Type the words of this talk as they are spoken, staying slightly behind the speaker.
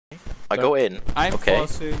I go in. I'm okay.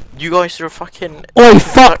 forcing. You guys are fucking. Oi,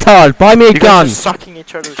 fucktard! Buy me a You gun! guys are sucking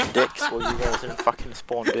each other's dicks while you guys are in fucking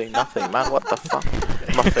spawn doing nothing, man. What the fuck?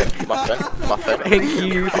 Muffin, muffin, muffin. Thank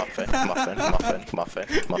you.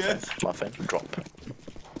 Muffin. Drop.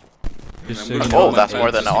 Just Oh, that's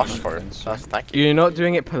more than I asked for. Thank you. You're not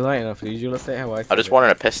doing it polite enough, dude. You'll say how I I just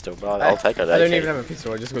wanted a pistol, but I'll take it. I don't even have a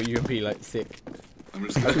pistol. I just got UMP like sick.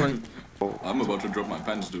 I'm about to drop my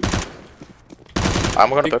pants, dude. I'm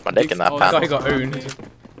gonna put my dick in that pan. I got owned.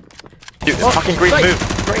 Dude, fucking green move!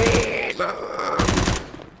 Green!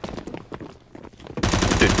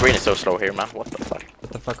 Dude, green is so slow here, man. What the fuck?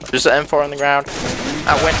 What the fuck? There's an M4 on the ground.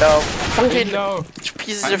 A window. Fucking No.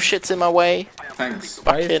 pieces of shit's in my way. Thanks.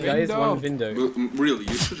 Guys, one window. Really,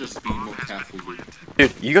 you should just be more careful, dude.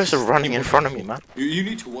 Dude, you guys are running in front of me, man. You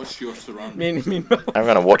need to watch your surroundings. I'm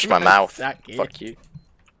gonna watch my mouth. Exactly. Fuck you.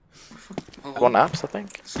 Hello? One apps, I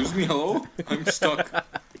think. Excuse me, hello? I'm stuck.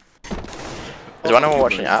 Is anyone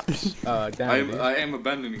watching apps? Damn. I am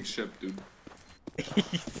abandoning ship, dude.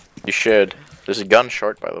 You should. There's a gun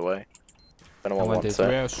short, by the way. If anyone wants it.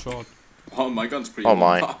 Very short. Oh, my gun's pretty Oh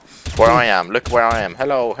my. Where I am. Look where I am.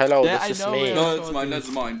 Hello, hello, Yeah, this is I know me. No, that's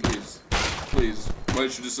mine, please. Please. Why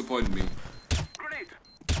did you disappoint me?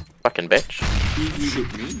 Fucking bitch. You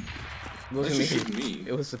shoot me? It Why wasn't did you me. shoot me?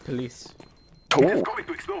 It was the police. Ooh.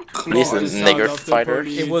 These are Claws. nigger Sound of the fighters.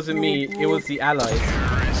 police. It wasn't me. It was the allies.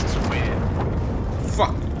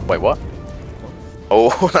 Fuck. Wait, what?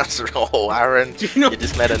 Oh, that's Aaron. You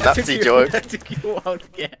just made a Nazi joke. That took you a while to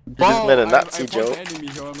get. You just made a Nazi I joke. enemy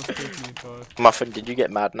who almost killed me, but... Muffin, did you get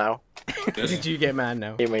mad now? Did you get mad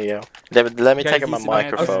now? Here we go. Let me Guys, take out my he's mad.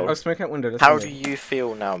 microphone. I'll smoke out window. How do you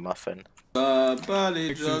feel now, Muffin?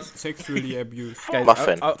 Buddy, just... Sexually abused. Guys,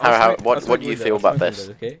 Muffin, what do you feel about this?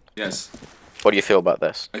 Okay? Yes. What do you feel about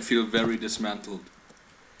this? I feel very dismantled.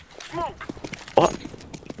 What?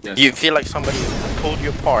 Yes. You feel like somebody pulled you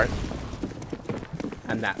apart?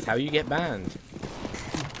 And that's how you get banned.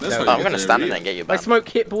 That's how you I'm get gonna the stand in area. there and get you My back. smoke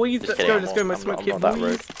kit, boys. Just Let's kidding, go. Let's go. My I'm smoke not kit, that boys.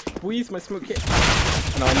 rude. Boys, my smoke kit.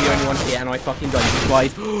 And I'm the only one here, and I fucking died.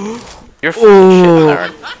 Guys. You're fucking shit,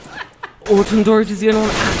 Aaron. Oh, Tondorf is the only one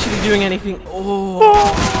actually doing anything.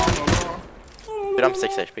 Oh. Dude, I'm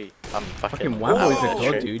 6 HP. I'm fucking. Fucking wow, is a god,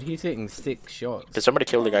 shit. dude. He's hitting 6 shots. Did somebody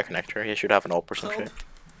kill the guy connector? He should have an ult or some shit.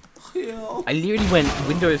 I literally went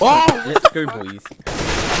Windows. Let's go, boys.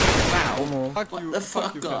 Wow. Fuck you, the fuck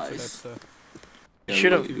fuck, you, guys? You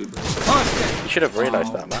should have. You should have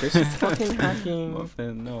realized that, man. This is fucking hacking.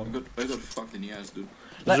 Muffin, no. I got fucking yes, dude.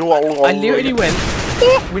 Like, I literally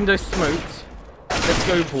went Windows smoked. Let's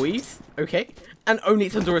go, boys. Okay. And only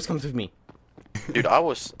Tondorus comes with me. Dude, I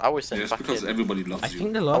was in Yes, because fucking. everybody loves I you.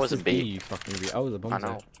 think the last was a was B. B. You fucking B. I was a bomb. I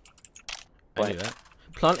know. I knew that.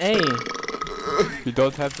 Plant A. You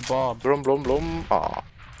don't have the bomb. Blum blum blum. Aw.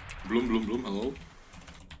 Bloom, bloom, bloom, hello?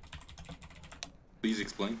 Please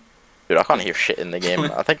explain. Dude, I can't hear shit in the game.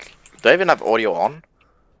 I think. Do I even have audio on?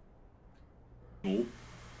 No.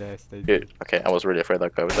 Yes, they do. Dude, okay, I was really afraid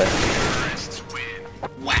that guy was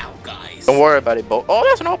there. Wow, guys. Don't worry about it, Bo. Oh,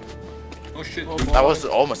 that's an op! Oh shit, Oh, dude. boy. I was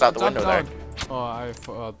almost out the Jump window there. down. Oh, I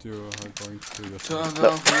thought you were going to your Turn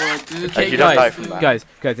Look. off the light, dude. You don't die from that. guys,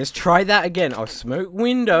 let's try that again. I'll smoke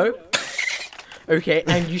window. Okay,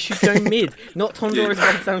 and you should go mid. Not Tondorus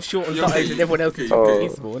runs down short and Yeah, okay, dies and everyone else is okay, okay.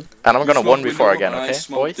 spawn. And I'm gonna You smoke 1v4 window, again, I okay,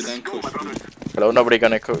 smoked boys? it and pushed, dude. Hello, nobody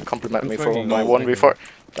gonna compliment me for smoking. my No, 1v4.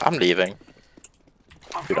 I'm leaving.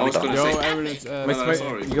 Dude, I I'm was done. gonna Yo, say- Evelyn's, My no, smoke,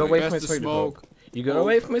 sorry. you got away from my where's the smoke to pop. smoke? You got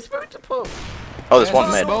away from my smoke to pop. Oh, there's one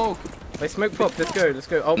Where's the mid. smoke? My smoke pop, let's go, let's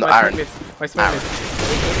go. Oh, No, my Aaron. smoke miss. My smoke Aaron.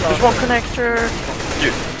 miss. There's one connector!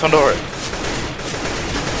 Dude, Tondorus.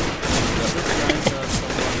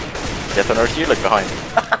 Yeah, Tondorus, you look behind.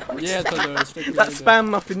 Yeah, Tondorus. That spam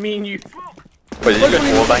muffin, me and you. Wait, did you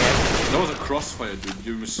get wall banging? That was a crossfire, dude.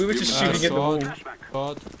 You missed. We were just shooting at the wall.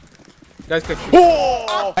 God. Guys, go.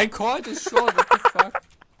 Oh! I called it short, what the fuck?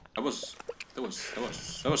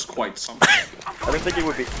 That was quite something. I didn't think it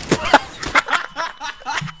would be.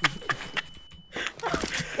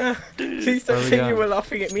 Please don't Where we think you going? were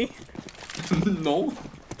laughing at me. No,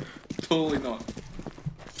 totally not.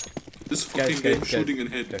 This fucking game shooting in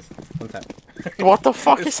head. Guys, contact. What the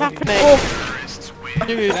fuck is happening?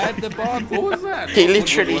 Dude, at the bomb. What was that? He What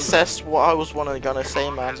literally was says what I was gonna say,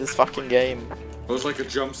 man. This fucking game. that? It was like a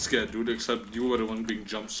jump scare, dude. Except you were the one being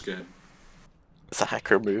jump scared. It's a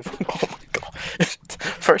hacker move. Oh my god.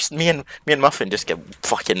 First, me and Muffin just get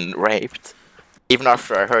fucking raped. Even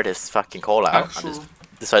after I heard his fucking call out, I just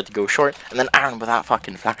decided to go short. And then Aaron with that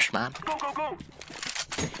fucking flash, man.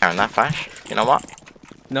 Aaron, that flash. You know what?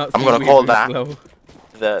 No, I'm gonna call that slow.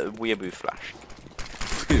 the weeaboo flash.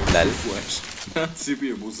 Flash.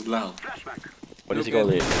 CPU was loud. What does he go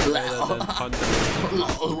leave?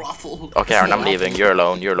 Ruffle. Okay, Aaron, I'm leaving. You're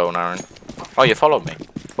alone, Aaron. Oh, you followed me.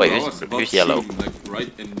 Wait, No, I was about who's to yellow? shoot him, like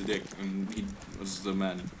right in the dick, and he was the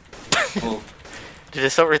man. Oh, Dude,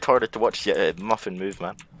 it's so retarded to watch Muffin move,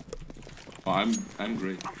 man. oh, I'm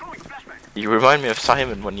great. You remind me of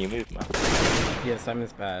Simon when you move, man. Yeah,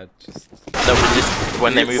 Simon's bad. Just. No, but just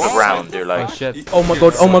when they move around, they're Oh like... shit. Oh my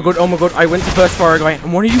god, oh my god, oh my god, I went to burst fire guy,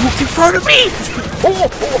 and one of you walked in front of me! There's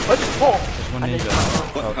one ninja.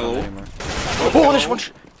 What? Hello? Oh, there's one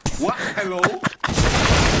What? Hello?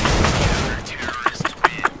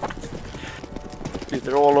 Dude,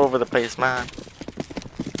 they're all over the place, man.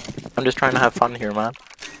 I'm just trying to have fun here, man.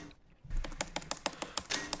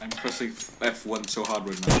 I'm pressing F1 so hard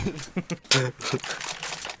right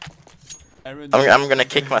now. I'm gonna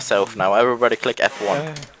kick myself now. Everybody click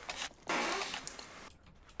F1.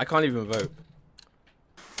 I can't even vote.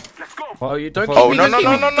 Oh, you don't kick Oh, me, no, don't no, kick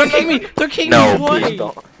no, me, no, don't no, kick me, don't kick No, me, why? please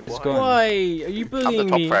don't. It's gone. Why? Are you I'm the bullying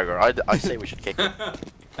top me? fragger. I say we should kick him.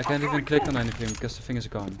 I can't even click on anything because the thing is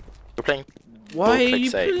gone. We're playing... Why are click you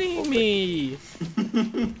save. bullying me?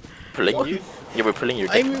 Pulling you? Yeah, we're pulling your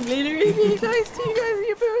dick. I'm literally being nice to you guys,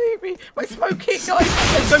 you're bullying me. My smoke kick, guys,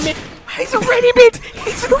 he's already mid!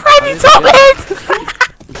 He's already top mid!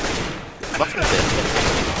 Muffin is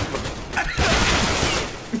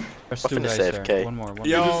There's Muffin two is guys AFK. there. One more. It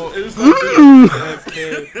is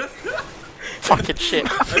Fucking shit.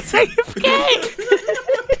 It's AFK!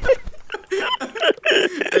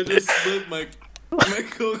 I just spilled my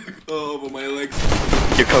Coca-Cola over my legs.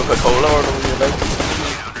 Your Coca-Cola or over your legs?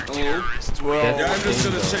 Oh. Yeah, I'm just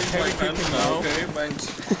gonna change my pants now, okay? Thanks.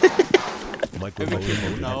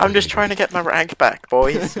 I'm just trying to get my rank back,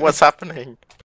 boys. What's happening?